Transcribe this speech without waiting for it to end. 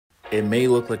It may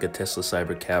look like a Tesla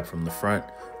Cybercab from the front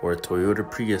or a Toyota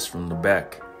Prius from the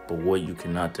back, but what you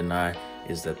cannot deny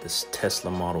is that this Tesla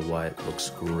Model Y looks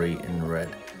great in red.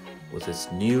 With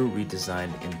its new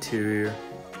redesigned interior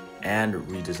and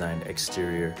redesigned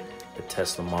exterior, the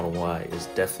Tesla Model Y is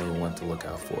definitely one to look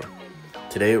out for.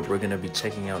 Today we're going to be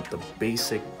checking out the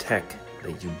basic tech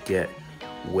that you get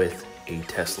with a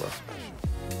Tesla.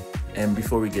 And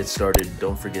before we get started,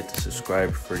 don't forget to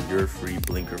subscribe for your free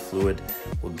blinker fluid.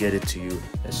 We'll get it to you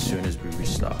as soon as we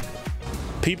restock.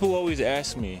 People always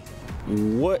ask me,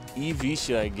 what EV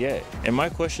should I get? And my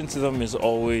question to them is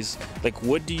always, like,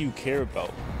 what do you care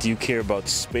about? Do you care about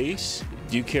space?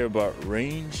 Do you care about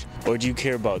range? Or do you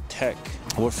care about tech?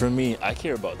 Well, for me, I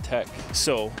care about tech.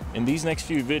 So in these next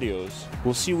few videos,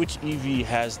 we'll see which EV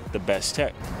has the best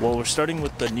tech. Well, we're starting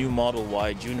with the new Model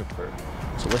Y Juniper.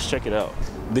 So let's check it out.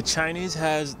 The Chinese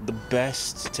has the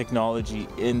best technology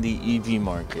in the EV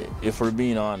market, if we're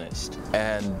being honest.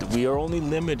 And we are only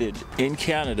limited in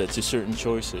Canada to certain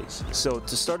choices. So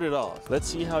to start it off, let's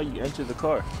see how you enter the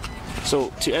car. So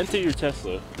to enter your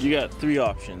Tesla, you got three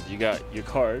options. You got your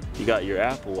card, you got your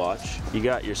Apple Watch, you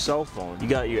got your cell phone, you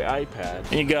got your iPad,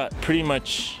 and you got pretty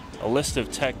much a list of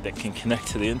tech that can connect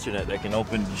to the internet that can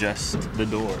open just the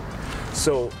door.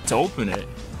 So to open it,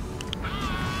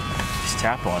 just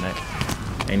tap on it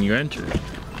and you enter.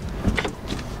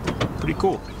 Pretty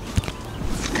cool.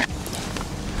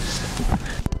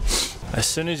 As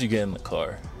soon as you get in the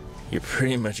car, you're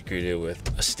pretty much greeted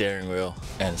with a steering wheel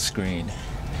and a screen.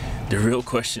 The real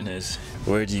question is,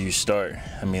 where do you start?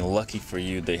 I mean, lucky for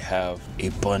you, they have a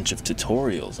bunch of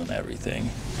tutorials and everything.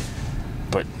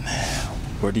 But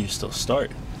where do you still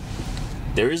start?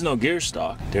 There is no gear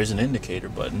stock. There's an indicator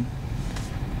button.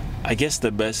 I guess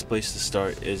the best place to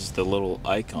start is the little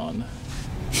icon.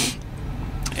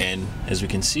 And as we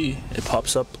can see, it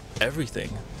pops up everything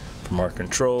from our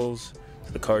controls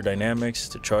to the car dynamics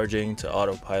to charging to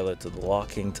autopilot to the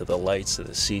locking to the lights to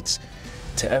the seats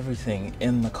to everything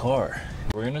in the car.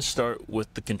 We're gonna start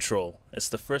with the control. It's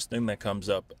the first thing that comes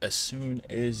up as soon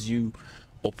as you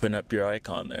open up your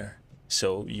icon there.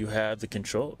 So you have the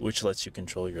control, which lets you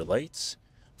control your lights,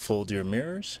 fold your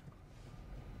mirrors.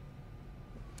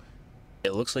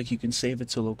 It looks like you can save it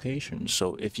to location.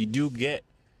 So if you do get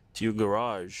to your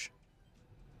garage,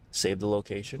 save the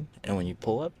location, and when you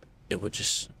pull up, it would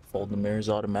just fold the mirrors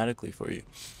automatically for you.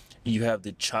 You have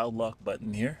the child lock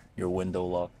button here, your window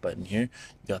lock button here,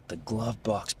 you got the glove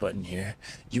box button here.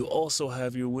 You also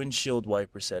have your windshield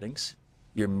wiper settings,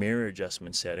 your mirror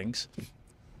adjustment settings,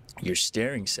 your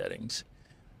steering settings,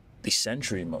 the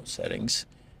Sentry mode settings,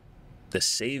 the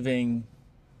saving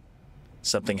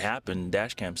something happened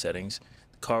dash cam settings,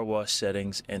 the car wash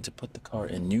settings, and to put the car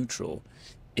in neutral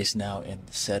is now in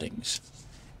the settings,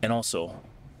 and also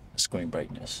screen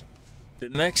brightness. The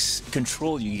next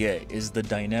control you get is the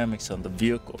dynamics on the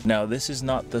vehicle. Now, this is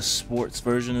not the sports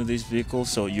version of these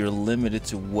vehicles, so you're limited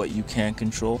to what you can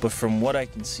control. But from what I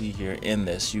can see here in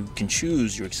this, you can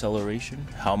choose your acceleration,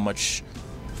 how much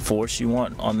force you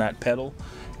want on that pedal,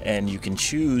 and you can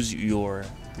choose your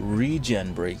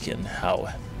regen braking, how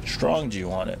strong do you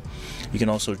want it. You can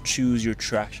also choose your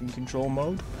traction control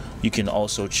mode. You can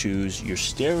also choose your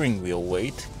steering wheel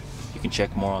weight. You can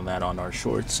check more on that on our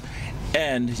shorts.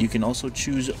 And you can also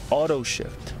choose auto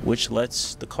shift, which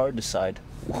lets the car decide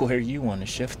where you want to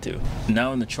shift to.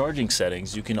 Now in the charging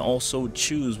settings, you can also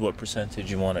choose what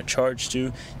percentage you want to charge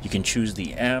to. You can choose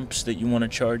the amps that you want to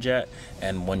charge at,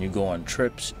 and when you go on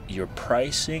trips, your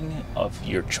pricing of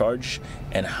your charge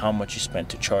and how much you spent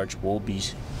to charge will be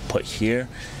put here,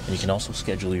 and you can also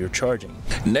schedule your charging.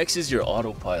 Next is your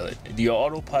autopilot. The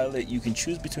autopilot, you can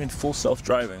choose between full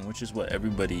self-driving, which is what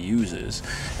everybody uses,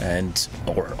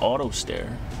 or auto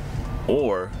steer,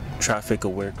 or traffic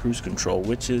aware cruise control,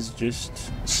 which is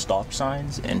just stop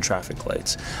signs and traffic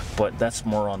lights. But that's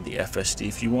more on the FSD.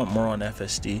 If you want more on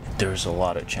FSD, there's a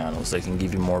lot of channels that can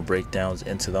give you more breakdowns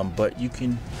into them, but you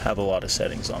can have a lot of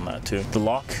settings on that too. The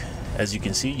lock, as you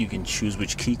can see, you can choose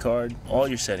which key card, all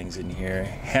your settings in here,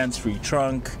 hands-free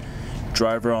trunk,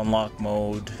 driver unlock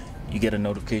mode. You get a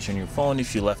notification on your phone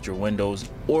if you left your windows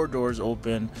or doors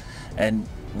open, and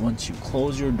once you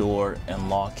close your door and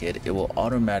lock it, it will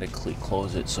automatically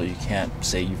close it, so you can't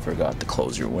say you forgot to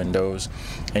close your windows.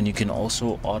 And you can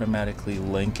also automatically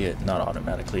link it, not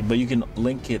automatically, but you can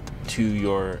link it to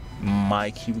your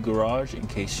MyCube garage in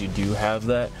case you do have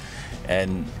that.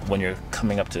 And when you're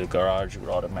coming up to the garage, it would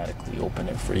automatically open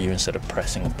it for you instead of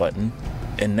pressing a button.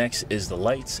 And next is the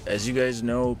lights. As you guys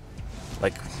know,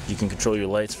 like, you can control your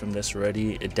lights from this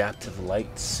already. Adaptive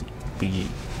lights, we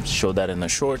showed that in the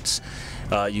shorts.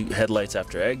 Headlights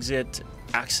after exit,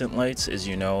 Accent lights, as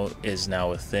you know, is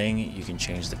now a thing. You can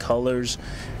change the colors,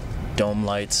 dome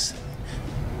lights,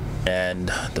 and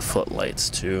the footlights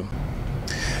too.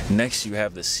 Next, you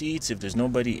have the seats. If there's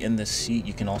nobody in the seat,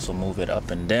 you can also move it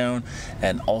up and down,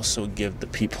 and also give the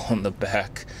people in the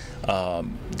back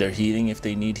their heating if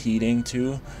they need heating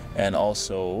too. And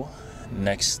also,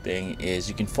 next thing is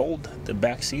you can fold the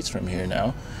back seats from here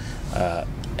now,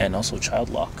 and also child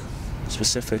lock.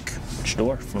 Specific which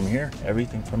door from here,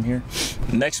 everything from here.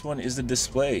 Next one is the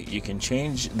display. You can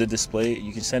change the display.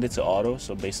 You can set it to auto,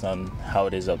 so based on how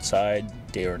it is outside,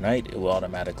 day or night, it will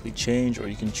automatically change, or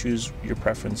you can choose your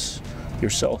preference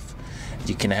yourself.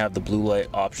 You can have the blue light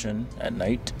option at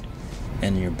night,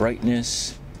 and your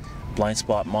brightness, blind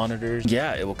spot monitors.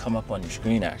 Yeah, it will come up on your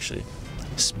screen actually.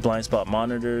 Blind spot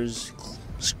monitors,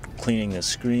 cleaning the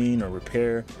screen or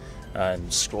repair,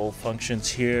 and scroll functions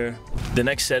here. The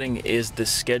next setting is the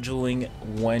scheduling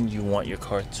when you want your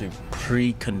car to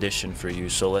pre-condition for you.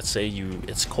 So let's say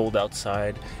it's cold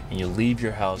outside and you leave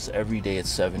your house every day at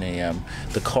 7 a.m.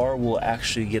 The car will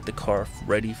actually get the car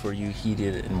ready for you,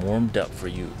 heated and warmed up for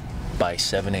you by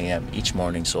 7 a.m. each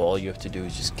morning. So all you have to do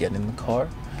is just get in the car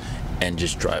and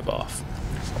just drive off.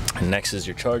 And next is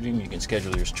your charging. You can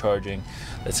schedule your charging.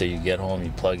 Let's say you get home,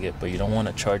 you plug it, but you don't want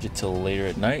to charge it till later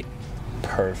at night.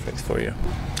 Perfect for you.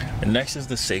 And next is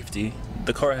the safety.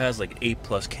 The car has like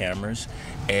 8+ cameras,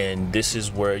 and this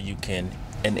is where you can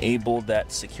enable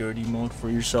that security mode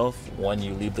for yourself. When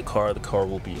you leave the car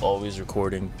will be always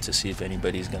recording to see if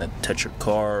anybody's gonna touch your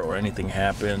car or anything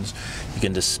happens. You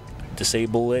can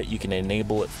disable it, you can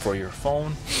enable it for your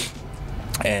phone,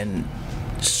 and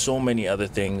so many other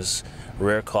things.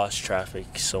 Rear cross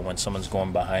traffic, so when someone's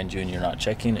going behind you and you're not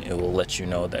checking, it will let you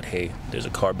know that hey, there's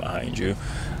a car behind you.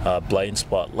 Blind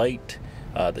spot light,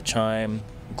 the chime,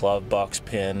 glove box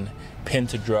pin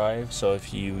to drive, so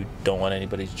if you don't want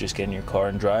anybody to just get in your car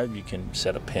and drive, you can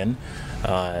set a pin.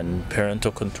 And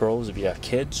parental controls, if you have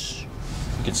kids,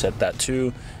 you can set that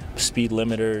too. Speed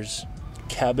limiters,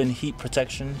 cabin heat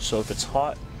protection, so if it's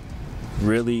hot,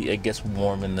 really it gets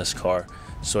warm in this car.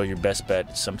 So your best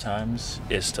bet sometimes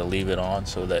is to leave it on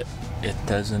so that it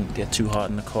doesn't get too hot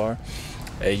in the car.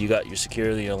 You got your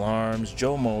security alarms.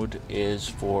 Joe mode is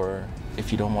for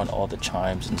if you don't want all the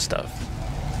chimes and stuff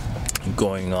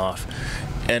going off.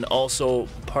 And also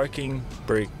parking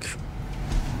brake,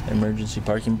 emergency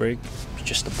parking brake,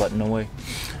 just a button away.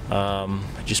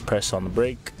 Just press on the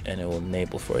brake and it will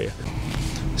enable for you.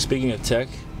 Speaking of tech,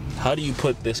 how do you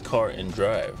put this car in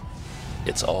drive?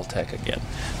 It's all tech again.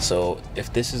 So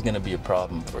if this is gonna be a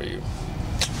problem for you,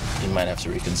 you might have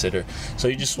to reconsider. So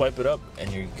you just swipe it up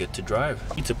and you're good to drive.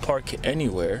 You need to park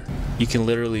anywhere, you can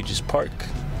literally just park.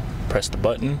 Press the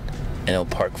button and it'll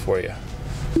park for you.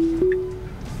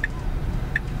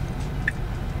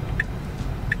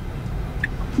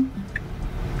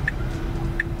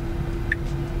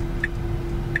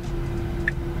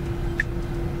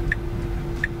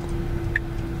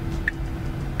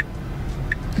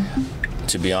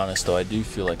 To be honest though, I do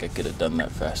feel like I could have done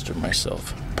that faster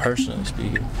myself, personally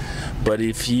speaking. But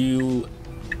if you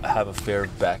have a fear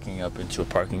of backing up into a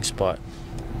parking spot,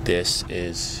 this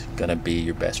is gonna be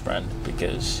your best friend,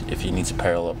 because if you need to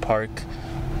parallel park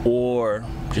or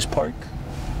just park,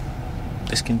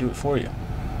 this can do it for you.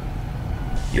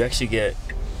 You actually get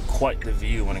quite the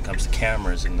view when it comes to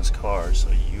cameras in this car. So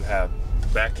you have the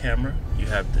back camera, you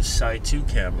have the side 2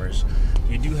 cameras,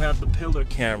 you do have the pillar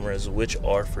cameras, which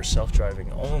are for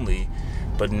self-driving only,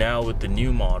 but now with the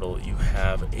new model you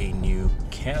have a new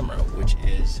camera, which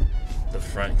is the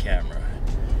front camera.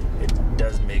 It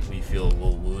does make me feel a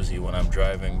little woozy when I'm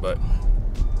driving, but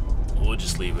we'll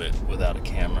just leave it without a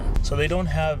camera. So they don't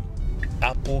have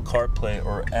Apple CarPlay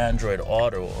or Android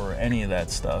Auto or any of that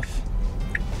stuff.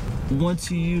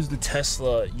 Once you use the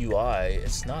Tesla UI,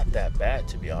 it's not that bad,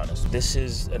 to be honest. This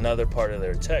is another part of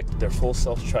their tech, their full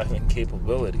self-driving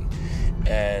capability.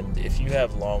 And if you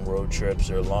have long road trips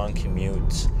or long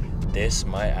commutes, this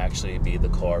might actually be the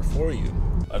car for you.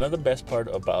 Another best part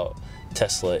about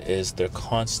Tesla is their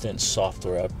constant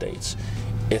software updates.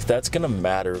 If that's gonna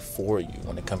matter for you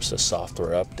when it comes to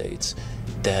software updates,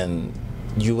 then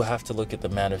you have to look at the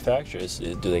manufacturers.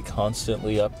 Do they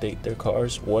constantly update their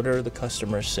cars? What are the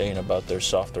customers saying about their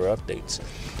software updates?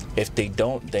 If they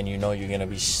don't, then you know you're gonna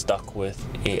be stuck with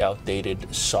a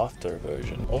outdated software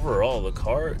version. Overall, the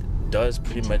car does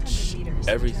pretty much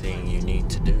everything you need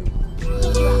to do.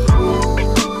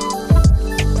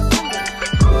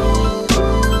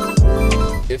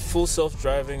 If full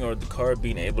self-driving or the car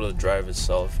being able to drive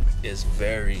itself is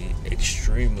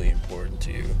extremely important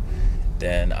to you,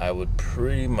 then I would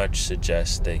pretty much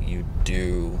suggest that you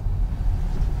do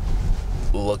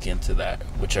look into that,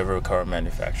 whichever car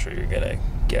manufacturer you're gonna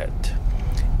get.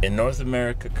 In North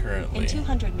America currently, in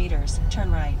 200 meters,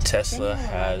 turn right. Tesla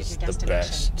has the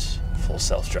best full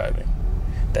self-driving.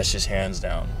 That's just hands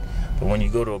down. But when you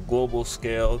go to a global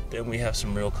scale, then we have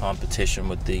some real competition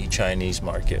with the Chinese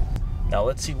market. Now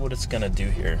let's see what it's gonna do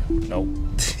here. Nope.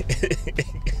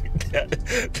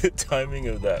 The timing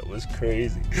of that was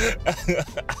crazy.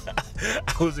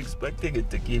 I was expecting it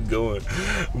to keep going,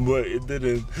 but it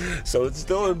didn't. So it's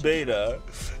still in beta.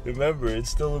 Remember, it's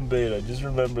still in beta. Just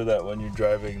remember that when you're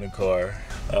driving the car.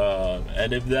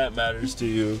 And if that matters to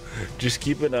you, just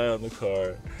keep an eye on the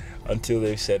car until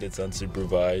they said it's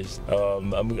unsupervised.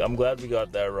 I'm glad we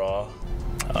got that raw.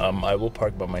 I will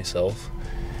park by myself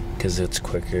because it's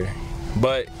quicker.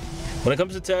 But when it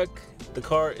comes to tech, the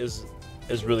car is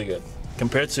really good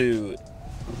compared to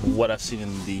what I've seen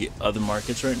in the other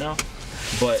markets right now.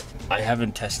 But I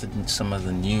haven't tested some of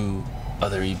the new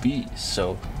other EVs,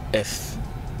 so if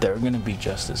they're gonna be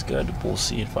just as good, we'll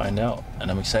see and find out. And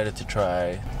I'm excited to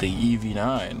try the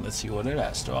EV9. Let's see what it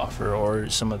has to offer, or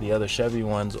some of the other Chevy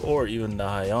ones, or even the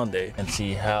Hyundai, and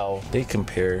see how they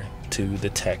compare to the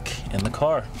tech in the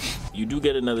car. You do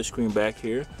get another screen back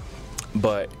here,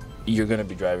 but you're gonna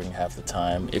be driving half the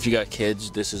time. If you got kids,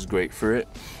 this is great for it.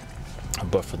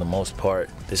 But for the most part,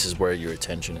 this is where your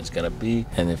attention is gonna be.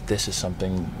 And if this is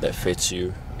something that fits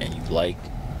you and you like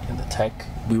in the tech,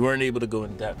 we weren't able to go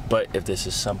in depth, but if this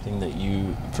is something that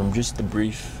you, from just the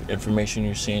brief information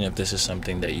you're seeing, if this is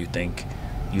something that you think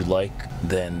you like,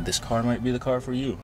 then this car might be the car for you.